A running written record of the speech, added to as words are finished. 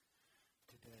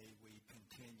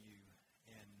continue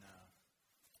in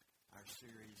our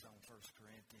series on 1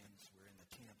 Corinthians. We're in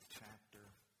the 10th chapter,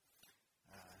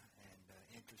 and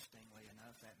interestingly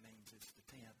enough, that means it's the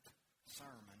 10th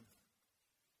sermon.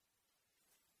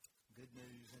 Good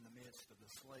news in the midst of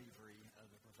the slavery of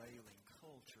the prevailing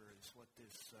culture is what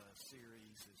this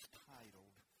series is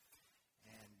titled.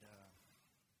 And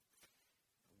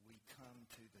we come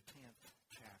to the 10th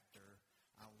chapter.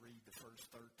 I'll read the first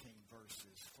 13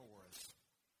 verses for us.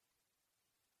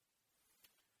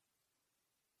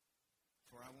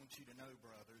 For I want you to know,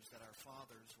 brothers, that our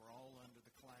fathers were all under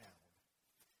the cloud,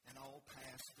 and all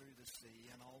passed through the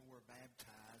sea, and all were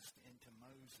baptized into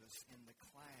Moses in the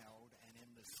cloud and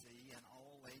in the sea, and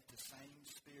all ate the same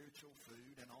spiritual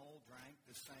food, and all drank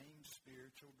the same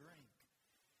spiritual drink.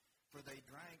 For they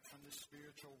drank from the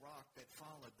spiritual rock that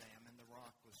followed them, and the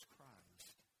rock was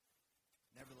Christ.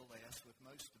 Nevertheless, with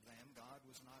most of them, God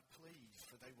was not pleased,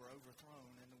 for they were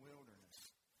overthrown in the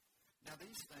wilderness. Now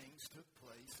these things took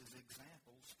place as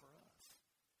examples for us,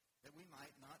 that we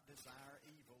might not desire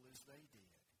evil as they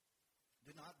did.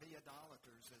 Do not be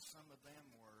idolaters, as some of them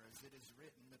were. As it is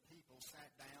written, the people sat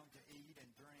down to eat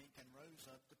and drink and rose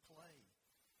up to play.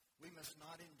 We must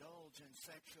not indulge in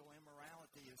sexual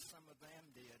immorality, as some of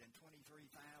them did, and 23,000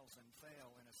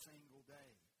 fell in a single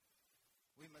day.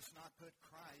 We must not put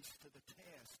Christ to the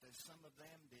test, as some of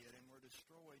them did, and were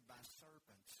destroyed by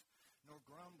serpents, nor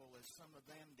grumble, as some of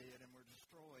them did, and were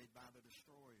destroyed by the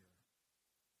destroyer.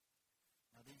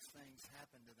 Now these things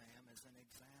happened to them as an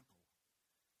example,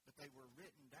 but they were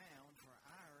written down for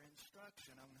our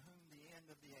instruction, on whom the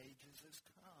end of the ages has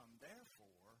come.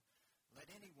 Therefore, let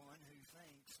anyone who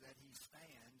thinks that he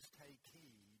stands take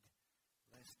heed,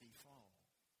 lest he fall.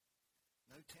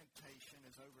 No temptation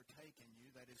has overtaken you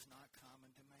that is not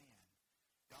common to man.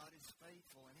 God is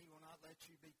faithful, and he will not let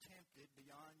you be tempted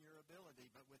beyond your ability,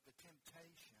 but with the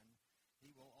temptation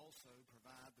he will also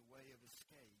provide the way of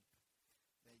escape,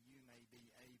 that you may be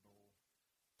able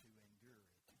to endure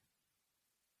it.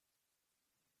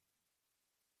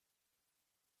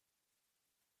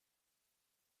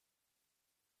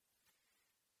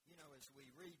 You know, as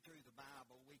we read through the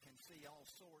Bible, we can see all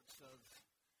sorts of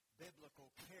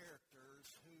biblical characters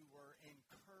who were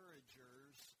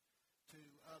encouragers to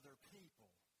other people.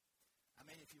 I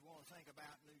mean, if you want to think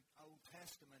about Old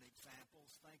Testament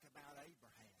examples, think about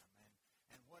Abraham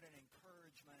and what an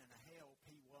encouragement and a help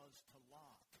he was to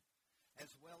Lot,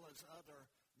 as well as other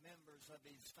members of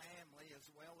his family, as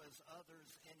well as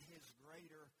others in his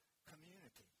greater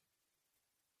community.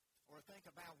 Or think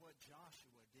about what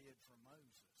Joshua did for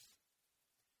Moses,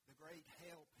 the great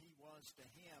help he was to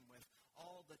him with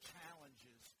all the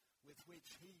challenges with which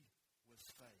he was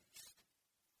faced.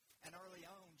 And early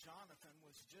on, Jonathan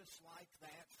was just like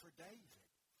that for David,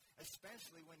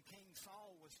 especially when King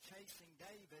Saul was chasing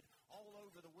David all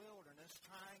over the wilderness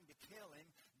trying to kill him.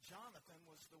 Jonathan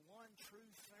was the one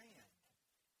true friend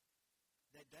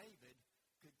that David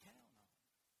could count on.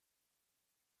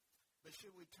 But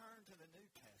should we turn to the New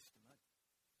Testament,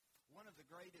 one of the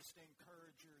greatest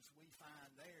encouragers we find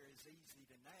there is easy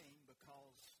to name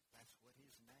because that's what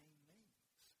his name means.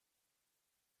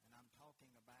 And I'm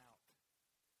talking about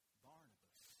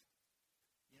Barnabas.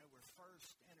 You know, we're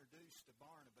first introduced to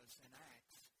Barnabas in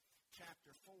Acts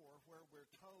chapter 4, where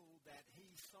we're told that he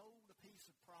sold a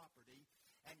piece of property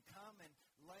and come and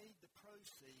laid the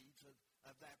proceeds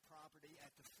of that property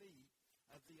at the feet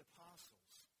of the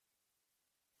apostles.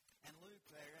 And Luke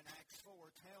there in Acts 4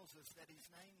 tells us that his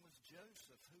name was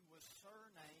Joseph, who was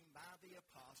surnamed by the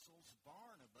apostles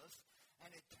Barnabas,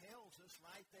 and it tells us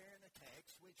right there in the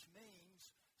text, which means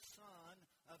son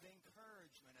of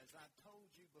encouragement. As I've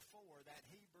told you before, that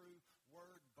Hebrew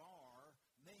word bar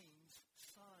means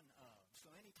son of. So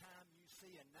anytime you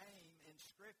see a name in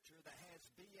Scripture that has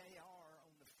B-A-R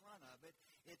on the front of it,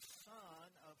 it's son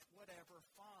of whatever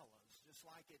follows, just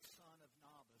like it's son of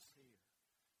Nabas here,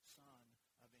 son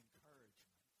of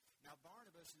encouragement. Now,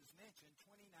 Barnabas is mentioned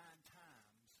 29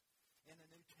 times in the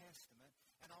New Testament,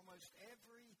 and almost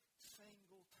every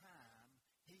single time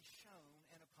he's shown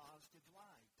in a positive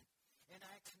light. In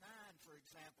Acts 9, for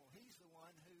example, he's the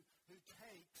one who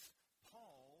takes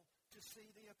Paul to see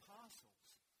the apostles.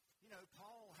 You know,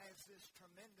 Paul has this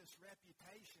tremendous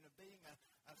reputation of being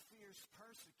a fierce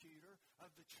persecutor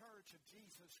of the church of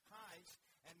Jesus Christ,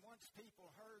 and once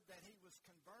people heard that he was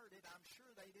converted, I'm sure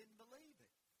they didn't believe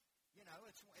it. You know,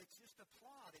 it's just a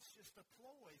plot. It's just a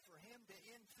ploy for him to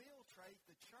infiltrate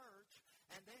the church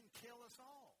and then kill us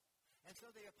all. And so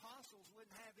the apostles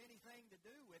wouldn't have anything to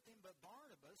do with him, but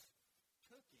Barnabas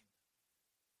took him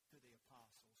to the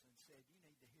apostles and said, you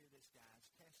need to hear this guy's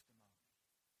testimony.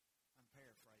 I'm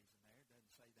paraphrasing there. It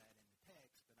doesn't say that in the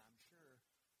text, but I'm sure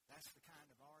That's the kind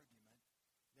of argument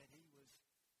that he was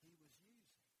using.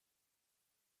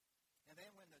 And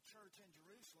then when the church in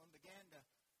Jerusalem began to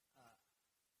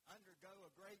undergo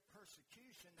a great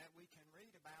persecution that we can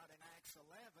read about in Acts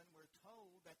 11, we're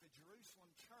told that the Jerusalem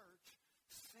church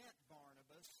sent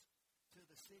Barnabas to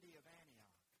the city of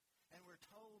Antioch. And we're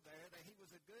told there that he was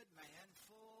a good man,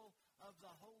 full of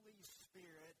the Holy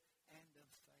Spirit and of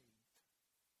faith.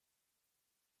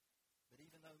 But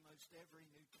even though most every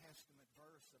New Testament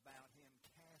verse about him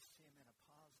casts him in a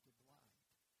positive light,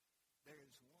 there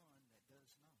is one that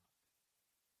does not.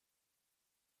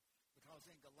 Because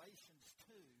in Galatians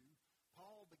 2,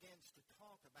 Paul begins to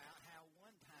talk about how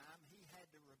one time he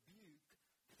had to rebuke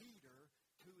Peter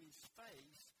to his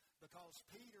face because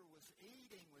Peter was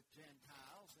eating with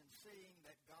Gentiles and seeing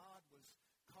that God was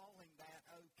calling that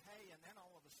okay. And then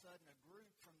all of a sudden a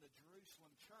group from the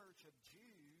Jerusalem church of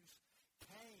Jews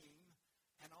came,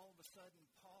 and all of a sudden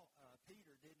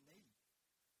Peter didn't eat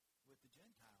with the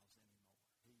Gentiles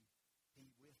anymore. He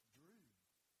withdrew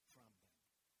from them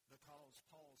because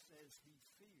Paul says he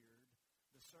feared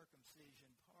the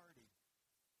circumcision party.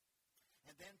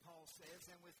 And then Paul says,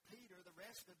 and with Peter, the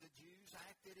rest of the Jews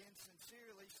acted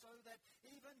insincerely so that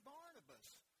even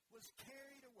Barnabas was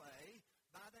carried away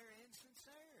by their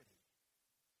insincerity.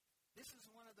 This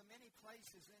is one of the many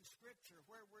places in Scripture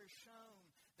where we're shown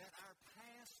that our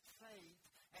past faith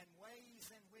and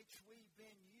ways in which we've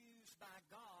been used by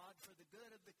God for the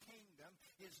good of the kingdom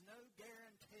is no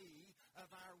guarantee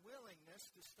of our willingness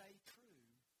to stay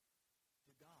true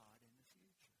to God in the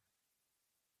future.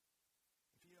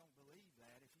 If you don't believe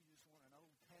that, if you just want an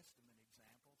Old Testament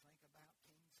example, think about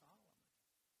King Solomon,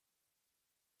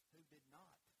 who did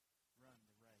not run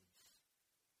the race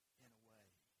in a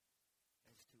way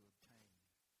as to obtain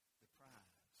the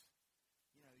prize.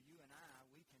 You know, you and I,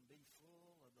 we can be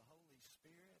full of the Holy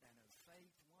Spirit and of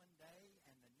faith one day,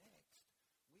 and the next,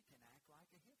 we can act like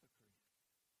a hypocrite.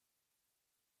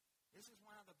 This is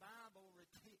why the Bible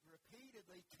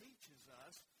repeatedly teaches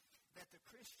us that the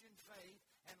Christian faith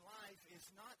and life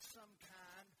is not some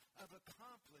kind of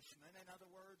accomplishment. In other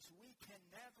words, we can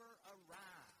never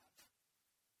arrive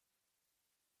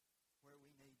where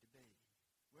we need to be.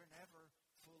 We're never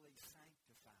fully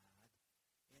sanctified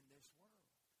in this world.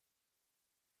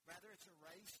 Rather, it's a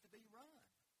race to be run.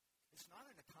 It's not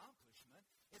an accomplishment.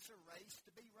 It's a race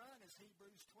to be run, as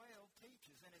Hebrews 12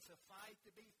 teaches, and it's a fight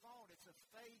to be fought. It's a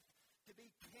faith to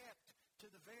be kept to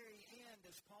the very end,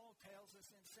 as Paul tells us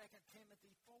in 2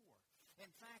 Timothy 4. In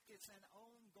fact, it's an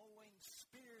ongoing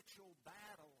spiritual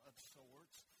battle of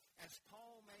sorts, as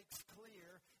Paul makes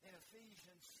clear in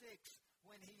Ephesians 6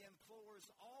 when he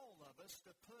implores all of us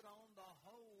to put on the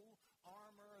whole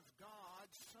armor of God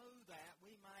so that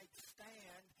we might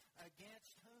stand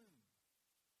against whom?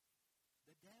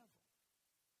 The devil.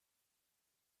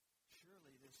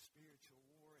 Surely this spiritual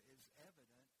war is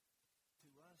evident to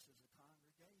us as a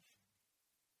congregation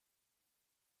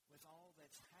with all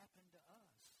that's happened to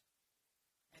us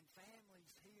and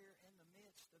families here in the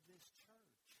midst of this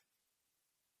church,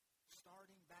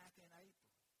 starting back in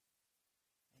April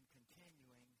and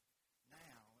continuing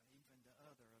now even to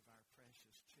other of our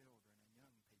precious children and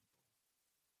young people.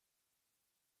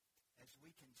 As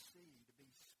we can see, to be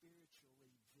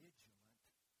spiritually vigilant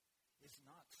is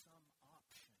not some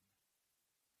option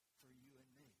for you and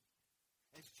me.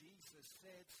 As Jesus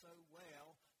said so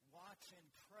well, watch and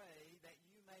pray that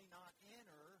you may not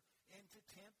enter into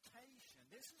temptation.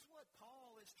 This is what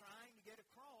Paul is trying to get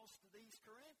across to these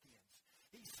Corinthians.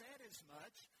 He said as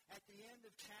much at the end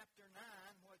of chapter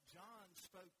 9, what John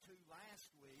spoke to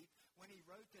last week, when he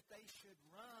wrote that they should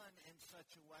run in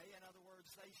such a way. In other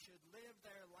words, they should live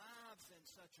their lives in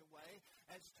such a way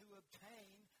as to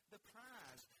obtain the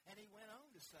prize. And he went on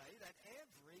to say that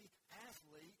every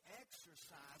athlete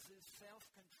exercises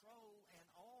self-control in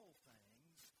all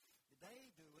things.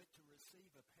 They do it to receive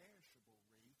a perishable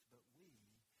wreath, but we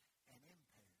an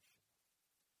imperishable.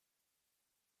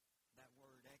 That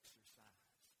word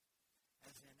exercise,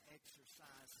 as in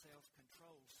exercise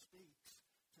self-control, speaks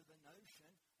to the notion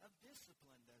of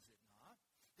discipline, does it not?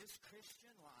 This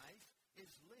Christian life is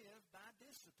lived by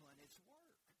discipline. It's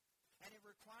work. And it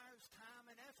requires time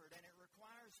and effort, and it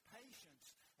requires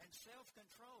patience and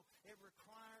self-control. It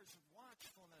requires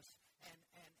watchfulness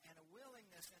and a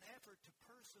willingness and effort to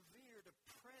persevere, to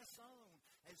press on,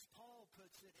 as Paul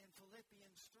puts it in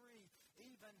Philippians 3,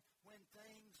 even when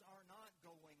things are not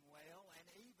going well, and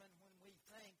even when we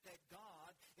think that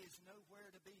God is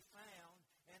nowhere to be found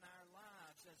in our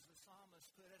lives. As the psalmist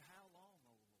put it, how long,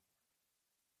 O Lord?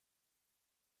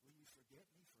 Will you forget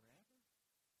me forever?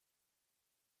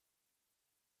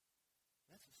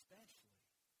 That's especially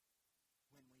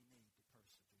when we need to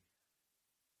persevere.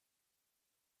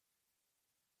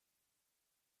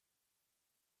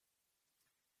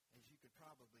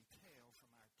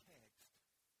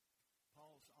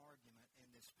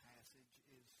 this passage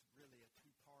is really a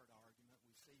two-part argument.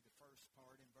 We see the first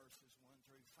part in verses 1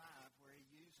 through 5 where he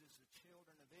uses the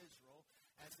children of Israel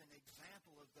as an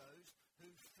example of those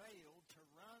who failed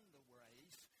to run the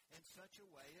race in such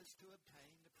a way as to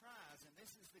obtain the prize. And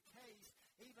this is the case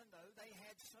even though they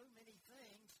had so many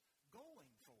things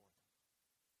going for them.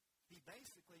 He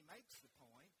basically makes the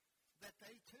point that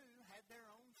they too had their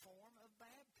own form of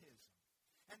baptism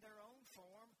and their own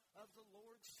form of the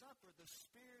Lord's Supper, the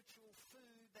spiritual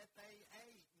food that they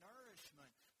ate, nourishment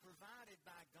provided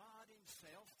by God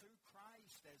himself through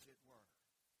Christ, as it were.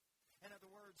 In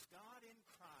other words, God in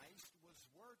Christ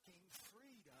was working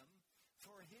freedom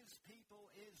for his people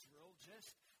Israel,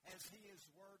 just as he has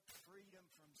worked freedom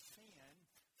from sin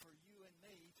for you and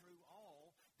me through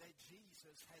all that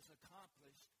Jesus has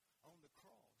accomplished on the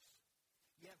cross.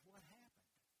 Yet what happened?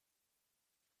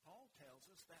 Paul tells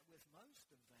us that with most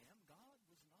of them, God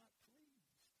was not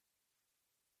pleased.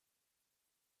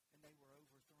 And they were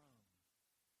overthrown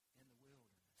in the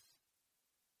wilderness.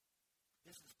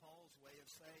 This is Paul's way of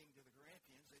saying to the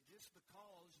Corinthians that just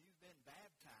because you've been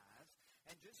baptized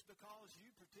and just because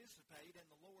you participate in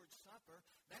the Lord's Supper,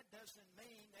 that doesn't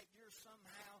mean that you're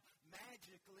somehow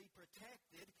magically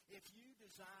protected if you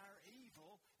desire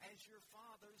evil as your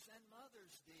fathers and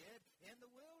mothers did in the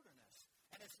wilderness.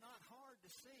 And it's not hard to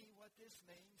see what this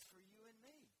means for you and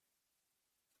me.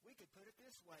 We could put it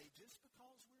this way, just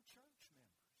because we're church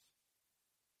members,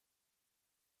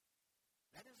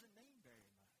 that doesn't mean very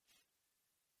much.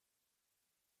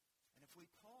 And if we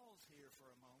pause here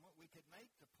for a moment, we could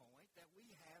make the point that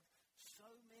we have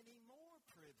so many more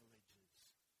privileges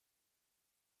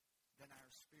than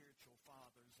our spiritual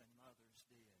fathers and mothers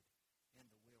did in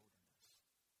the wilderness.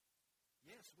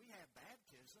 Yes, we have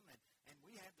baptism and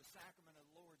we have the sacrament of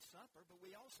the Lord's Supper, but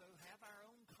we also have our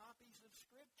own copies of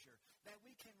Scripture that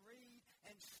we can read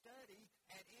and study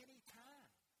at any time.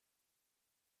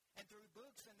 And through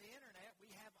books and the internet,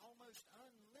 we have almost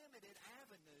unlimited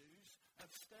avenues of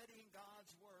studying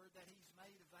God's Word that he's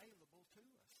made available to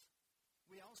us.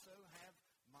 We also have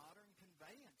modern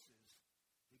conveyances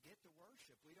to get to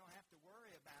worship. We don't have to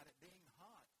worry about it being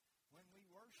hot when we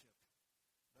worship,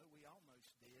 though we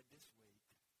almost did this week.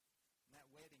 In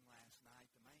that wedding last night,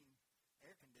 the main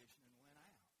air conditioning went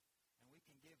out. And we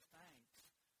can give thanks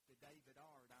to David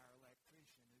Ard, our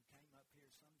electrician, who came up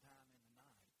here sometime in the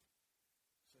night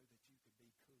so that you could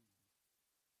be cool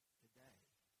today.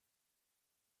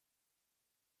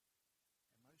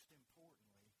 And most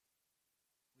importantly,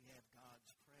 we have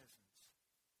God's presence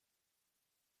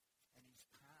and his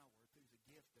power through the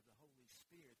gift of the Holy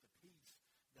Spirit, the peace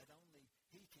that only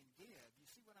he can give.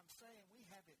 You see what I'm saying? We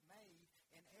have it made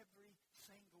in every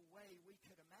single way we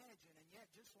could imagine, and yet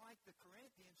just like the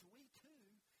Corinthians, we too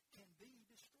can be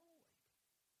destroyed.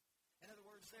 In other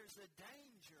words, there's a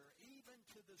danger even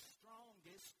to the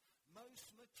strongest,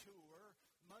 most mature,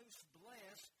 most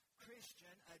blessed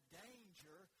Christian, a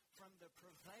danger from the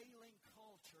prevailing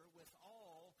culture with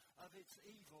all of its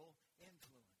evil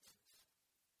influences.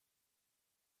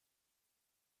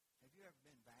 Have you ever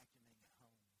been vacuuming at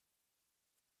home?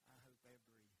 I hope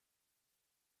every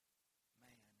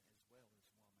man as well as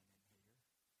woman in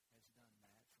here has done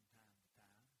that from time to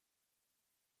time.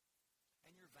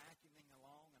 And you're vacuuming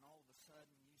along and all of a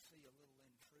sudden you see a little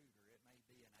intruder. It may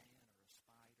be an ant or a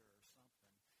spider or something.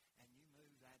 And you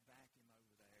move that vacuum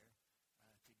over there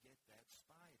to get that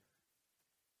spider.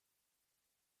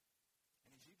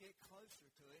 And as you get closer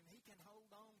to him, he can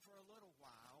hold on for a little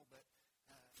while, but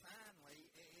finally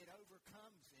it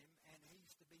overcomes him and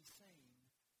he's to be seen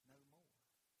no more.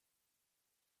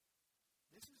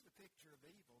 This is the picture of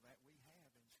evil that we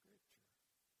have in Scripture.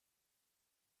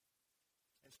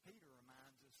 As Peter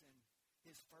reminds us in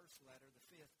his first letter, the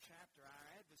 5th chapter, our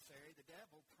adversary, the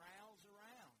devil, prowls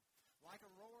around like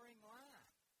a roaring lion,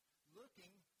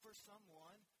 looking for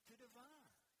someone to devour.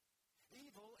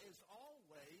 Evil is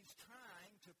always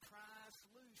trying to pry us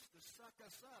loose, to suck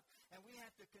us up, and we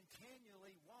have to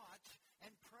continually watch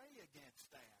and pray against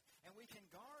that. And we can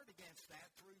guard against that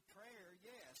through prayer,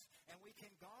 yes. And we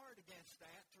can guard against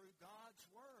that through God's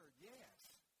Word,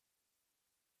 yes.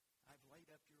 I've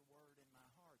laid up your Word in my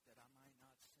heart that I might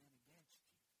not sin against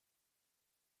you.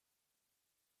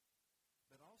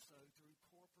 But also through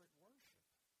corporate worship.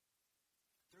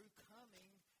 Through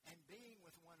coming and being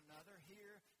with one another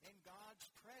here in God's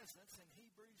presence. And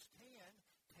Hebrews 10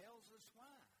 tells us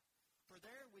why. For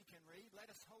there we can read, let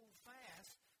us hold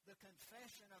fast the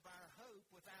confession of our hope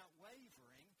without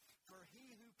wavering, for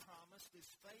he who promised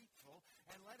is faithful,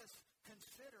 and let us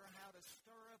consider how to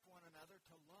stir up one another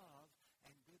to love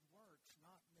and good works,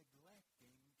 not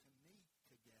neglecting to meet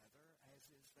together, as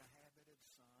is the habit of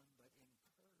some, but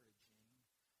encouraging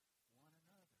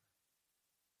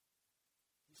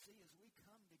as we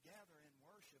come together in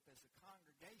worship as a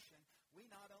congregation, we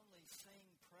not only sing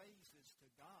praises to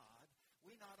God,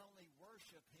 we not only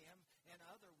worship Him in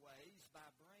other ways by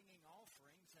bringing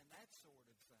offerings and that sort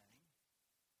of thing,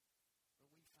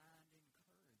 but we find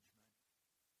encouragement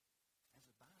as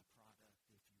a byproduct, if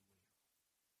you will.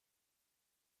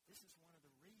 This is one of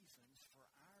the reasons for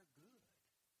our good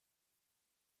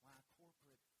why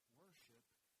corporate worship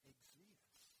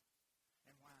exists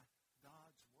and why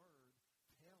God's Word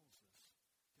tells us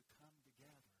to come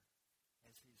together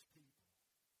as His people.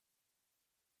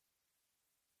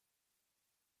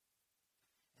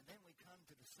 And then we come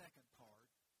to the second part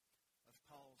of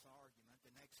Paul's argument,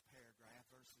 the next paragraph,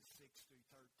 verses 6 through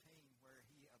 13, where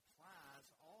he applies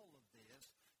all of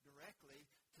this directly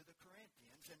to the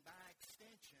Corinthians and by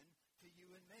extension to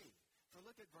you and me. For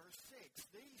look at verse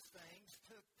 6. These things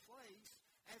took place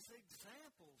as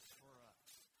examples for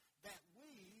us, that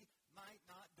we might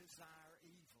not desire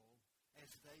evil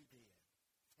as they did.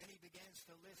 And he begins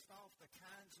to list off the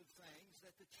kinds of things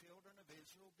that the children of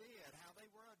Israel did, how they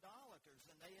were idolaters,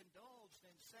 and they indulged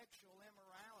in sexual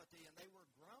immorality, and they were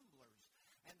grumblers,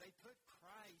 and they put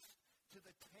Christ to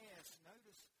the test.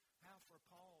 Notice how for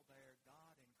Paul there,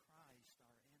 God and Christ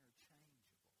are interchangeable.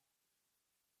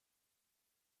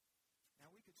 Now,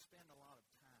 we could spend a lot of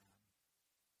time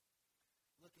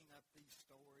looking up these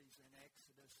stories in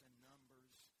Exodus and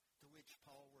Numbers to which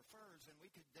Paul refers, and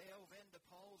we could delve into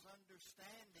Paul's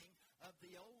understanding of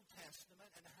the Old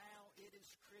Testament and how it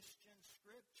is Christian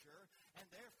Scripture, and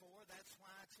therefore that's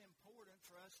why it's important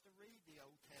for us to read the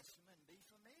Old Testament and be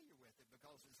familiar with it,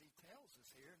 because as he tells us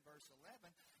here in verse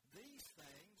 11, these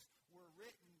things were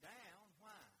written down,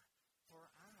 why?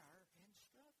 For our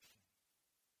instruction.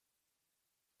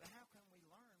 But how can we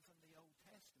learn from the Old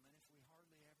Testament if we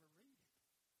hardly ever read it?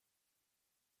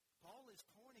 Paul is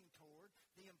pointing toward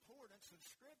the importance of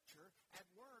Scripture at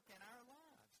work in our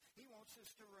lives. He wants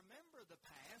us to remember the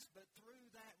past, but through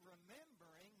that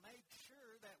remembering, make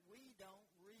sure that we don't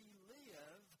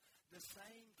relive the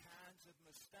same kinds of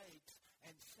mistakes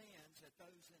and sins that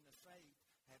those in the faith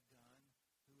have done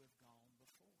who have gone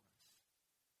before us.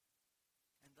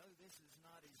 And though this is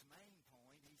not his main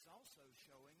point, he's also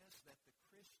showing us that the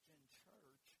Christian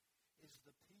church is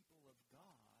the people of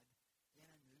God in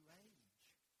a new age.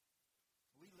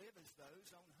 We live as those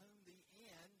on whom the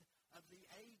end of the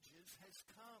ages has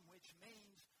come, which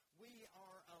means we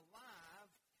are alive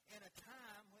in a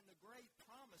time when the great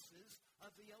promises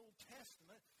of the Old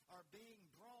Testament are being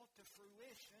brought to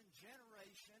fruition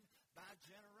generation by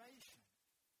generation.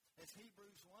 As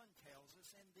Hebrews 1 tells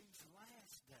us, in these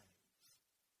last days,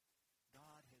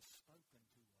 God has spoken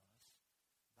to us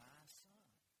by a Son.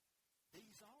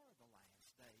 These are the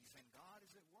last days, and God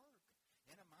is at work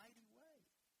in a mighty way.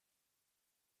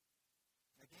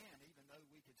 Again, even though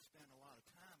we could spend a lot of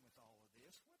time with all of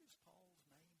this, what is Paul's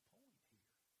main point here?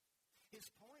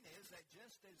 His point is that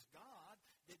just as God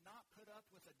did not put up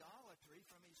with idolatry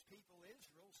from his people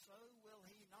Israel, so will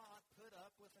he not put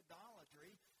up with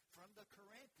idolatry from the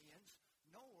Corinthians,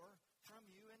 nor from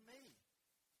you and me.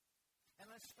 And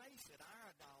let's face it, our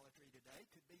idolatry today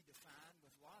could be defined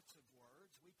with lots of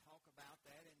words. We talk about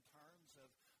that in terms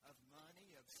of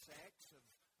money, of sex,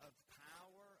 of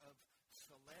power, of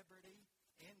celebrity,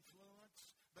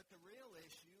 influence. But the real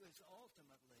issue is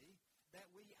ultimately that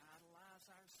we idolize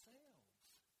ourselves.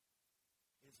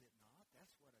 Is it not?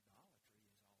 That's what idolatry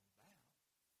is all about.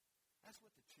 That's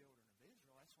what the children of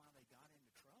Israel, that's why they got into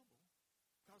trouble.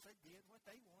 Because they did what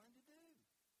they wanted to do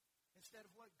instead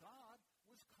of what God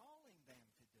was calling them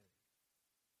to do.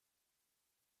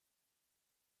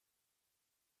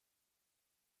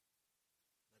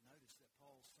 But notice that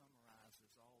Paul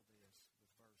summarizes all this with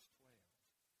verse 12.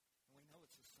 And we know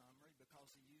it's a summary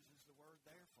because he uses the word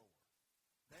therefore.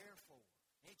 Therefore.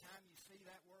 Anytime you see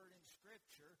that word in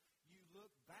Scripture, you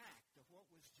look back to what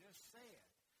was just said.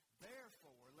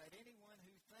 Therefore, let anyone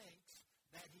who thinks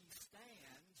that he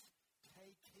stands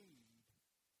take heed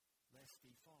lest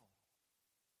he fall.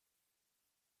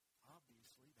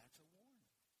 Obviously, that's a warning.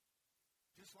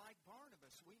 Just like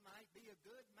Barnabas, we might be a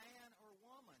good man or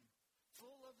woman,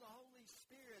 full of the Holy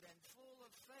Spirit and full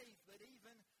of faith, but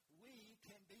even we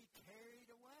can be carried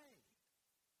away.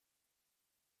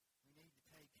 We need to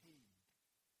take heed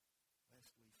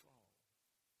lest we fall.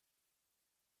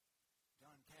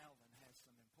 John Calvin has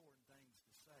some important things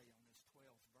to say on this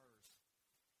 12th verse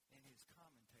in his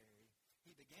commentary.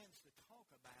 He begins to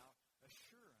talk about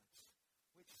assurance,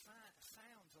 which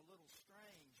sounds a little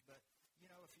strange, but you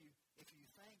know, if you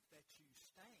think that you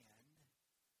stand,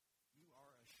 you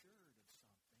are assured of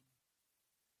something.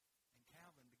 And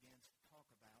Calvin begins to talk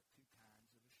about two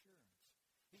kinds of assurance.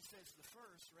 He he says the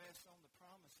first rests on the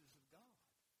promises of God,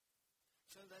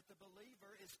 so that the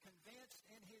believer is convinced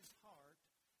in his heart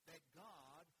that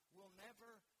God will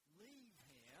never leave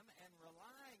him, and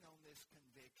relying on this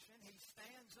conviction, he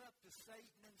stands up to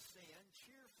Satan and sin,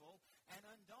 cheerful and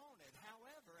undaunted.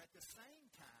 However, at the same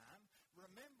time,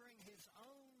 remembering his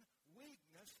own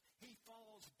weakness, he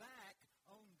falls back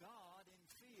on God in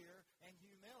fear and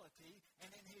humility,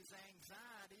 and in his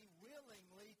anxiety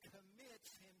willingly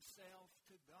commits himself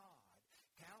to God.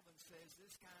 Calvin says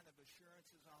this kind of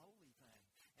assurance is a holy thing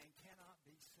and cannot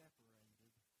be separated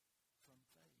from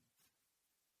faith.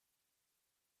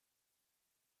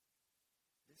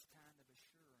 This kind of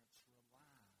assurance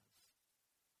relies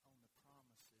on the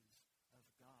promises of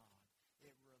God.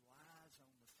 It relies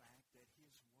on the fact that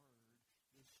his word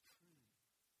is true,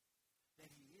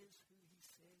 that he is who he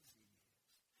says he is,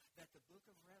 that the book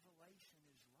of Revelation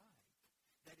is right,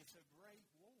 that it's a great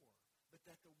war, but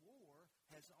that the war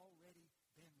has already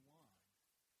been won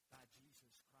by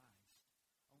Jesus Christ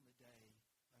on the day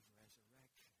of resurrection.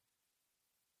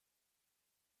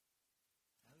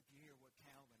 I hope you hear what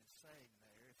Calvin is saying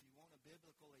there. If you want a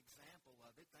biblical example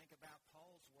of it, think about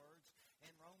Paul's words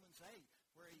in Romans 8,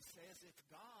 where he says, if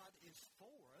God is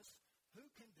for us, who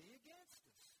can be against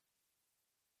us?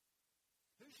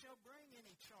 Who shall bring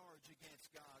any charge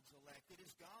against God's elect? It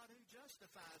is God who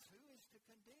justifies. Who is to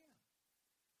condemn?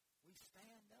 We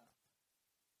stand up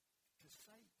to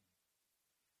Satan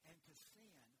and to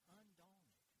sin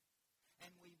undaunted, and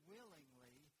we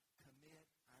willingly commit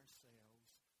ourselves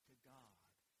to God.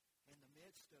 In the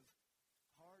midst of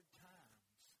hard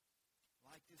times,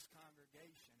 like this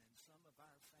congregation and some of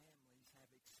our families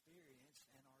have experienced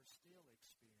and are still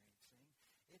experiencing,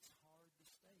 it's hard to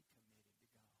stay committed to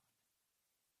God.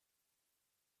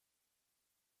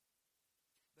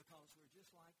 Because we're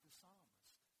just like the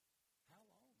psalmist. How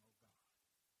long, O God?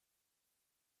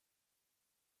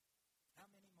 How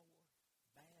many more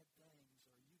bad things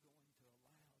are you going to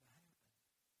allow to happen?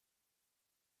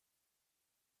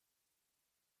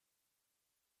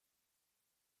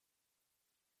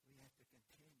 We have to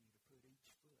continue to put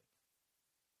each foot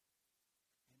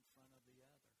in front of the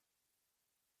other.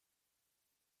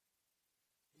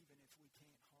 Even if we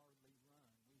can't hardly run,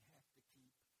 we have to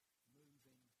keep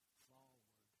moving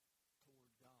forward toward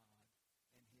God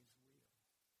and his will.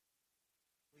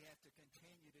 We have to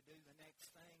continue to do the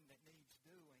next thing that needs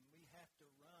doing. We have to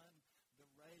run the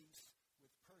race with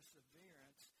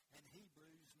perseverance, and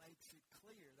Hebrews makes it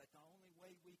clear that the only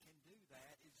way we can do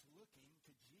that is looking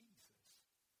to Jesus,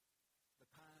 the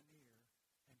pioneer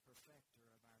and perfecter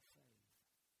of our faith.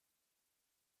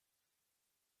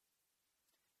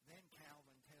 Then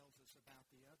Calvin tells us about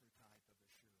the other type of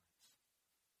assurance.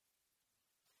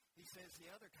 He says the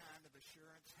other kind of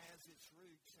assurance has its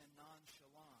roots in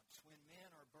nonchalance, when men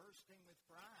are bursting with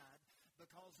pride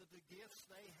because of the gifts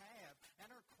they have and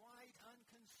are quite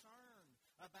unconcerned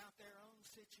about their own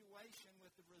situation,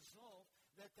 with the result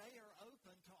that they are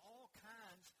open to all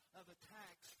kinds of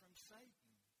attacks from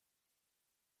Satan.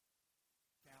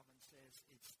 Calvin says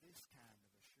it's this kind of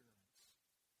assurance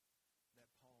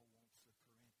that Paul wants the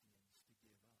Corinthians to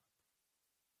give up.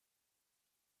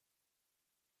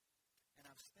 And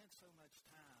I've spent so much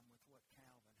time with what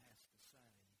Calvin has to say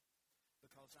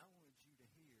because I wanted you to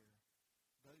hear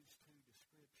those two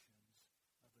descriptions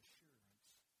of assurance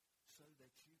so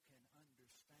that you can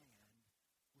understand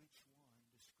which one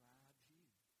describes you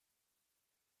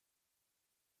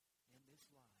in this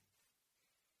life.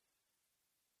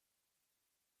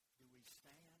 Do we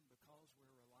stand because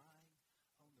we're relying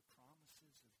on the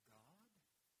promises of God?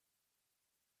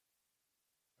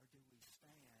 Or do we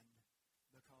stand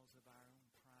because of our own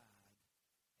pride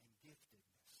and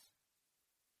giftedness?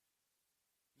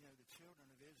 You know, the children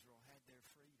of Israel had their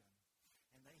freedom,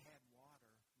 and they had water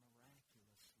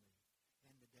miraculously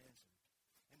in the desert,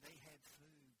 and they had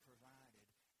food provided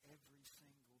every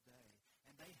single day,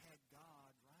 and they had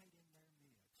God right in their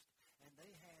midst, and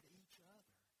they had each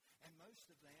other, and most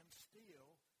of them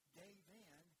still gave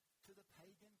in to the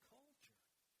pagan culture.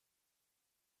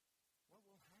 What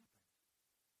will happen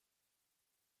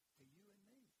to you and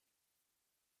me?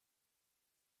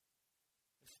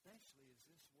 Especially as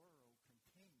this world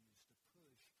continues to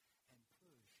push and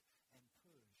push and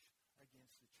push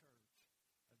against the church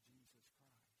of Jesus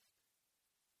Christ.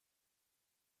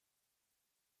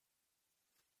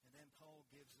 And then Paul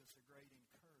gives us a great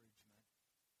encouragement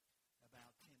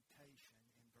about temptation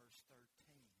in verse 13.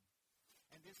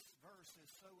 And this verse is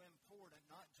so important,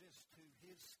 not just to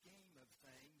his scheme of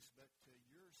things, but to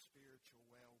your spiritual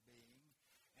well-being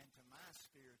and to my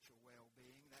spiritual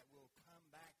well-being, that we'll come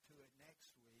back to it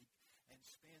next week and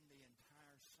spend the